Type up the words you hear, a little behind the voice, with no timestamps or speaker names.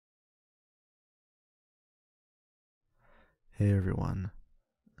Hey everyone,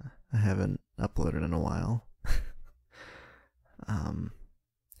 I haven't uploaded in a while. um,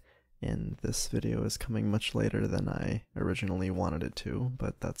 and this video is coming much later than I originally wanted it to,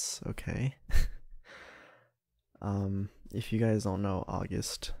 but that's okay. If you guys don't know,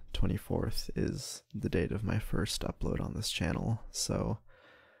 August 24th is the date of my first upload on this channel, so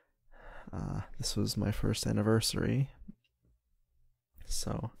this was my first anniversary.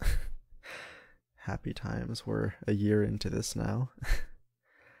 So, happy times. We're a year into this now.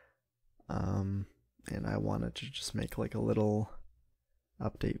 And I wanted to just make like a little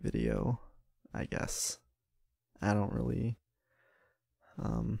update video, I guess. I don't really,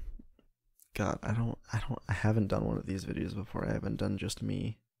 God, I haven't done one of these videos before. I haven't done just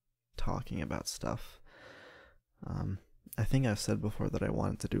me talking about stuff. I think I've said before that I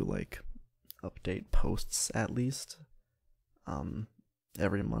wanted to do like update posts at least,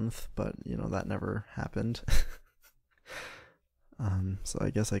 every month, but you know, that never happened. So I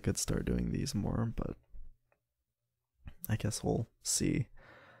guess I could start doing these more, but I guess we'll see.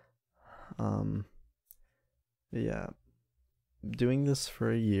 Yeah, doing this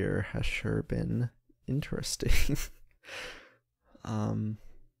for a year has sure been interesting.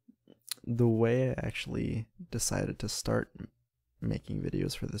 The way I actually decided to start making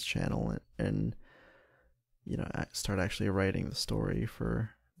videos for this channel and you know, start actually writing the story for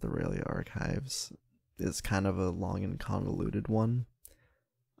the Raelia archives is kind of a long and convoluted one.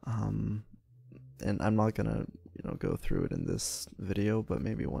 And I'm not gonna, you know, go through it in this video, but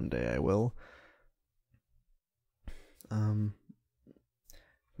maybe one day I will.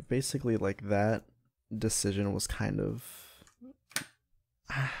 Basically, like, that decision was kind of,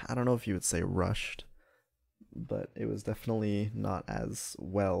 I don't know if you would say rushed, but it was definitely not as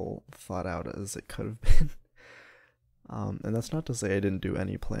well thought out as it could have been. And that's not to say I didn't do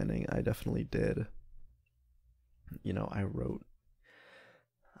any planning. I definitely did. You know, I wrote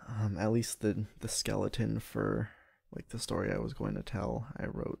at least the skeleton for like the story I was going to tell. I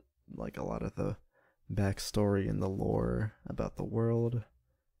wrote like a lot of the backstory and the lore about the world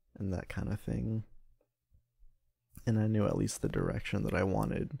and that kind of thing. And I knew at least the direction that I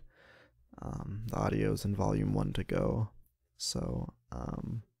wanted the audios in volume 1 to go. So,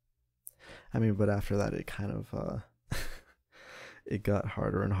 I mean, but after that, it kind of, it got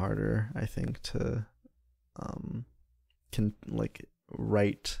harder and harder, I think, to, like,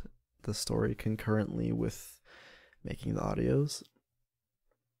 write the story concurrently with making the audios.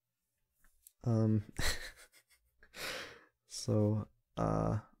 So,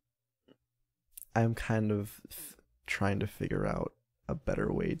 I'm kind of trying to figure out a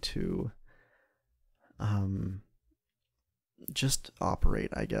better way to just operate,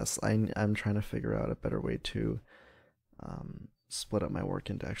 I guess. I'm trying to figure out a better way to split up my work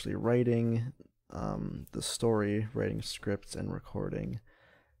into actually writing the story, writing scripts, and recording.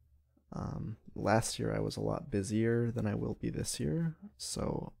 Last year I was a lot busier than I will be this year,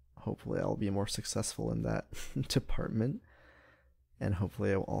 so hopefully I'll be more successful in that department. And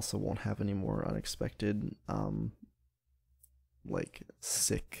hopefully I also won't have any more unexpected, like,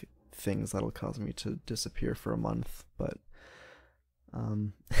 sick things that'll cause me to disappear for a month. But,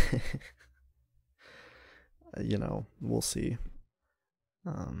 you know, we'll see.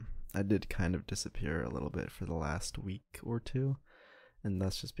 I did kind of disappear a little bit for the last week or two, and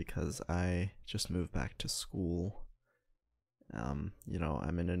that's just because I just moved back to school. You know,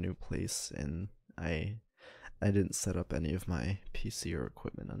 I'm in a new place, and I didn't set up any of my PC or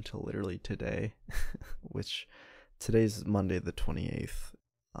equipment until literally today, which today's Monday the 28th.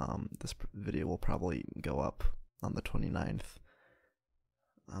 This video will probably go up on the 29th.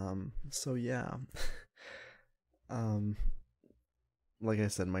 So yeah. Like I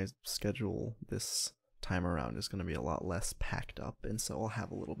said, my schedule this time around is going to be a lot less packed up, and so I'll have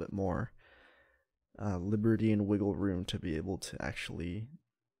a little bit more liberty and wiggle room to be able to actually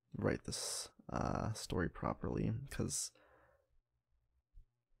write this story properly, because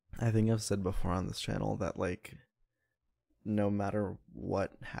I think I've said before on this channel that, like, no matter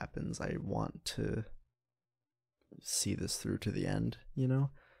what happens, I want to see this through to the end, you know?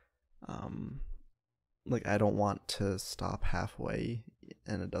 Like, I don't want to stop halfway,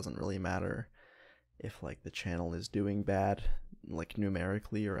 and it doesn't really matter if, like, the channel is doing bad, like,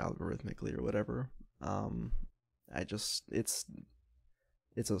 numerically or algorithmically or whatever. I just, it's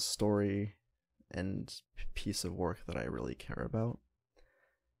a story and piece of work that I really care about.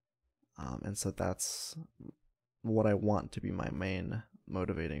 And so that's what I want to be my main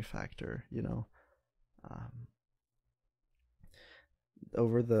motivating factor, you know?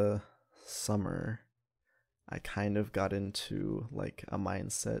 Over the summer, I kind of got into like a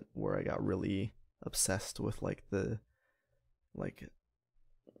mindset where I got really obsessed with like the like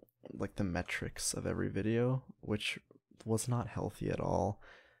the metrics of every video, which was not healthy at all,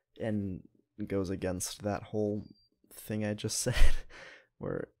 and goes against that whole thing I just said,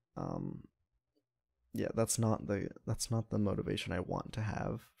 where yeah, that's not the motivation I want to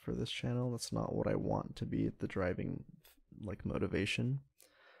have for this channel. That's not what I want to be the driving like motivation.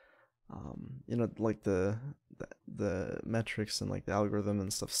 You know, like the metrics and like the algorithm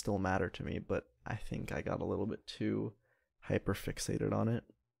and stuff still matter to me, but I think I got a little bit too hyper fixated on it.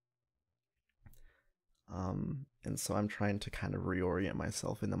 And so I'm trying to kind of reorient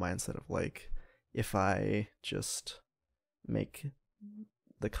myself in the mindset of like, if I just make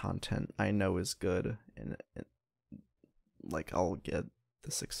the content I know is good, and like I'll get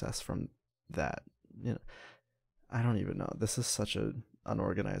the success from that. You know, I don't even know. This is such a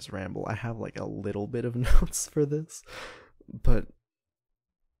unorganized ramble. I have like a little bit of notes for this, but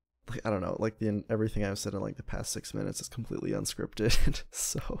like I don't know. Like everything I've said in like the past 6 minutes is completely unscripted.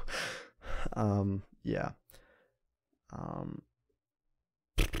 So, yeah.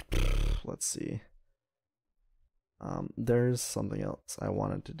 Let's see. There's something else I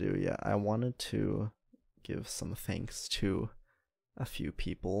wanted to do. Yeah, I wanted to give some thanks to a few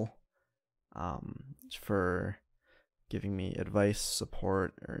people for giving me advice,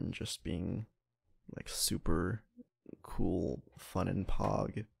 support, and just being like super cool, fun, and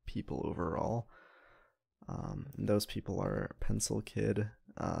pog people overall. Those people are Pencil Kid,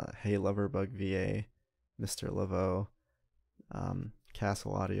 Hey Loverbug VA, Mr. Laveau,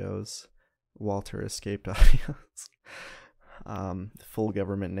 Castle Audios, Walter Escaped Audios, full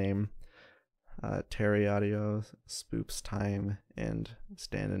government name, Terry Audios, Spoops Time, and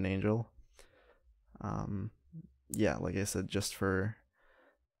Stand an Angel. Yeah, like I said, just for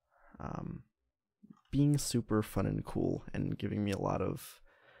being super fun and cool and giving me a lot of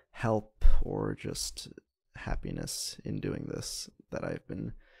help or just happiness in doing this that I've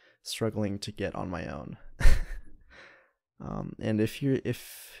been struggling to get on my own. And if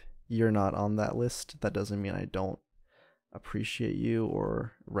you're not on that list, that doesn't mean I don't appreciate you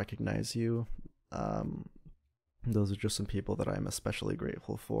or recognize you. Those are just some people that I'm especially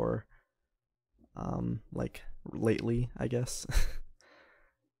grateful for, like lately, I guess.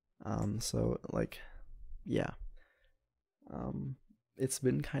 So like, yeah, it's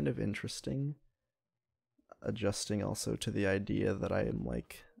been kind of interesting adjusting also to the idea that I am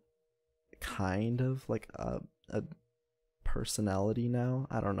like kind of like a personality now.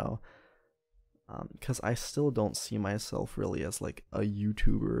 I don't know, because I still don't see myself really as like a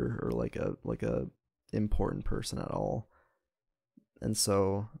YouTuber or like a important person at all. And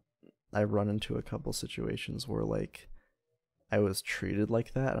so I run into a couple situations where like I was treated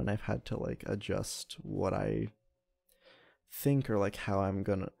like that, and I've had to like adjust what I think or like how I'm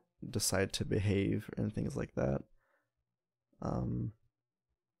gonna decide to behave and things like that.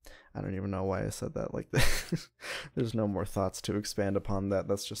 I don't even know why I said that like that. There's no more thoughts to expand upon that.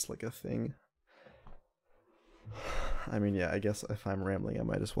 That's just like a thing. I mean, yeah, I guess if I'm rambling, I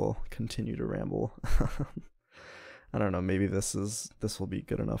might as well continue to ramble. I don't know, maybe this will be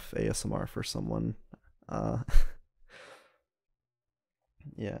good enough ASMR for someone.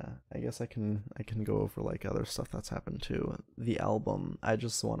 Yeah, I guess I can go over like other stuff that's happened too. The album, I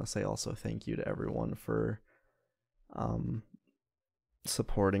just want to say also thank you to everyone for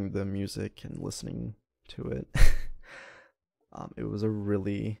supporting the music and listening to it. It was a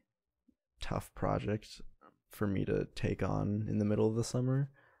really tough project for me to take on in the middle of the summer.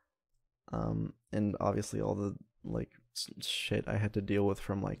 And obviously all the like shit I had to deal with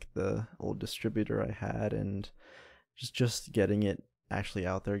from like the old distributor I had, and just getting it actually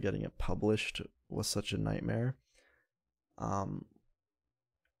out there, getting it published was such a nightmare. And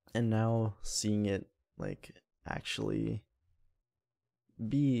now seeing it like actually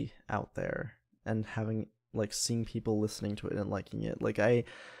be out there and having like seeing people listening to it and liking it, like I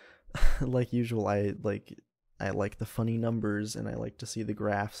like usual, I like the funny numbers and I like to see the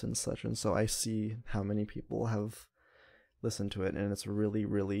graphs and such, and so I see how many people have listened to it, and it's really,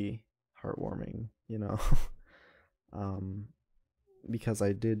 really heartwarming, you know. Because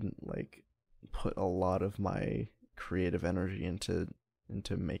I did like put a lot of my creative energy into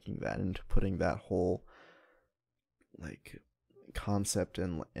making that, into putting that whole like concept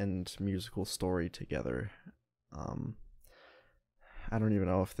and musical story together. I don't even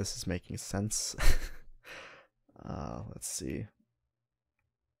know if this is making sense. Let's see.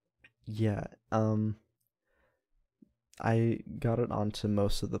 Yeah, I got it onto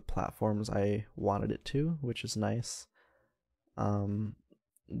most of the platforms I wanted it to, which is nice.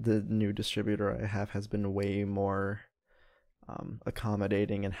 The new distributor I have has been way more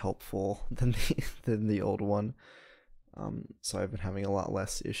accommodating and helpful than the old one. So I've been having a lot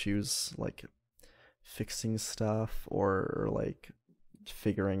less issues like fixing stuff or like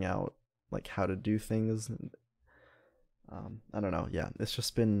figuring out like how to do things. I don't know. Yeah, it's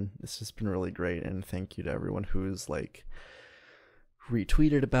just been really great, and thank you to everyone who's like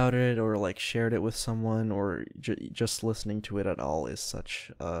retweeted about it or like shared it with someone or just listening to it at all is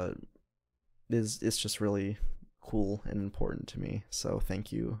such is it's just really cool and important to me. So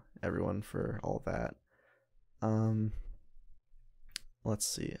thank you everyone for all that. Um, let's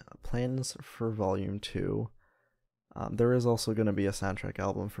see. Plans for Volume 2. There is also going to be a soundtrack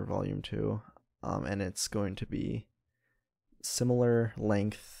album for Volume 2, and it's going to be similar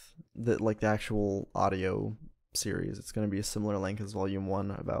length, like the actual audio series. It's going to be a similar length as Volume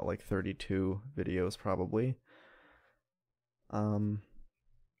 1, about like 32 videos probably.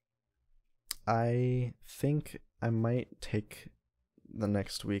 I think I might take the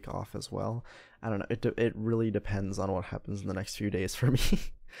next week off as well. I don't know. It really depends on what happens in the next few days for me.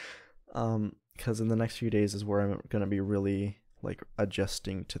 Because in the next few days is where I'm gonna be really like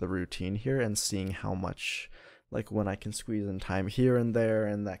adjusting to the routine here and seeing how much, like when I can squeeze in time here and there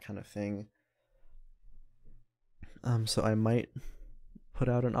and that kind of thing. So I might put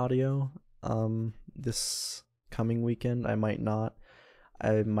out an audio this coming weekend. I might not.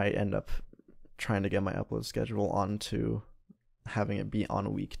 I might end up trying to get my upload schedule onto having it be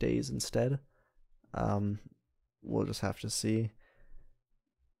on weekdays instead. We'll just have to see.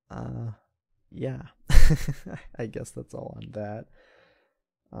 Yeah. I guess that's all on that.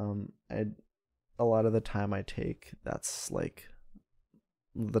 A lot of the time I take, that's like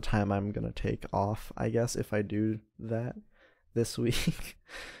the time I'm gonna take off, I guess, if I do that this week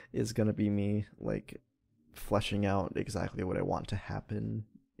is gonna be me like fleshing out exactly what I want to happen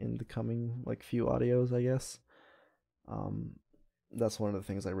in the coming like few audios, I guess. That's one of the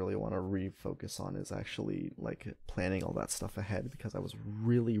things I really want to refocus on, is actually like planning all that stuff ahead, because I was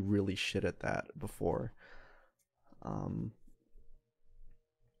really, really shit at that before.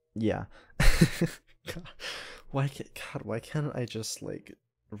 Yeah. God, why can't I just like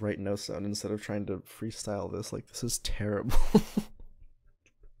write notes down instead of trying to freestyle this? Like, this is terrible.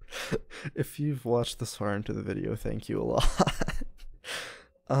 If you've watched this far into the video, thank you a lot.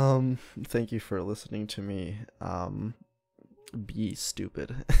 Thank you for listening to me be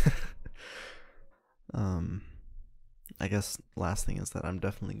stupid. I guess last thing is that I'm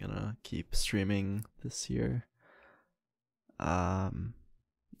definitely gonna keep streaming this year.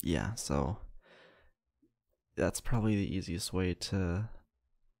 Yeah, so that's probably the easiest way to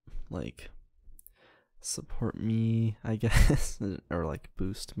like support me, I guess, or like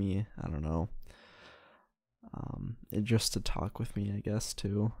boost me, I don't know. Just to talk with me, I guess,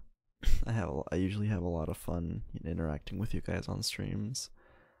 too. I usually have a lot of fun interacting with you guys on streams.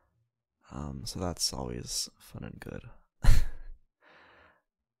 So that's always fun and good.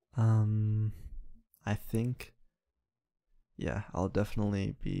 I think, yeah, I'll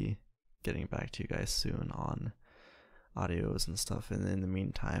definitely be getting back to you guys soon on audios and stuff, and in the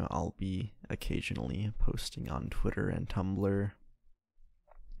meantime, I'll be occasionally posting on Twitter and Tumblr.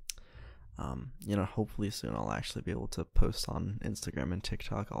 Hopefully soon I'll actually be able to post on Instagram and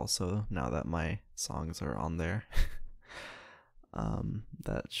TikTok also, now that my songs are on there.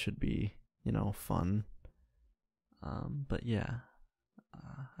 That should be, fun. But yeah,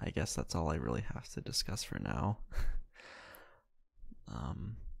 I guess that's all I really have to discuss for now.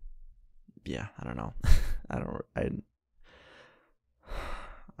 Yeah, I don't know.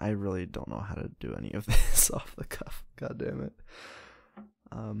 I really don't know how to do any of this off the cuff. God damn it.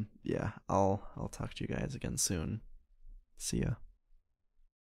 Yeah, I'll talk to you guys again soon. See ya.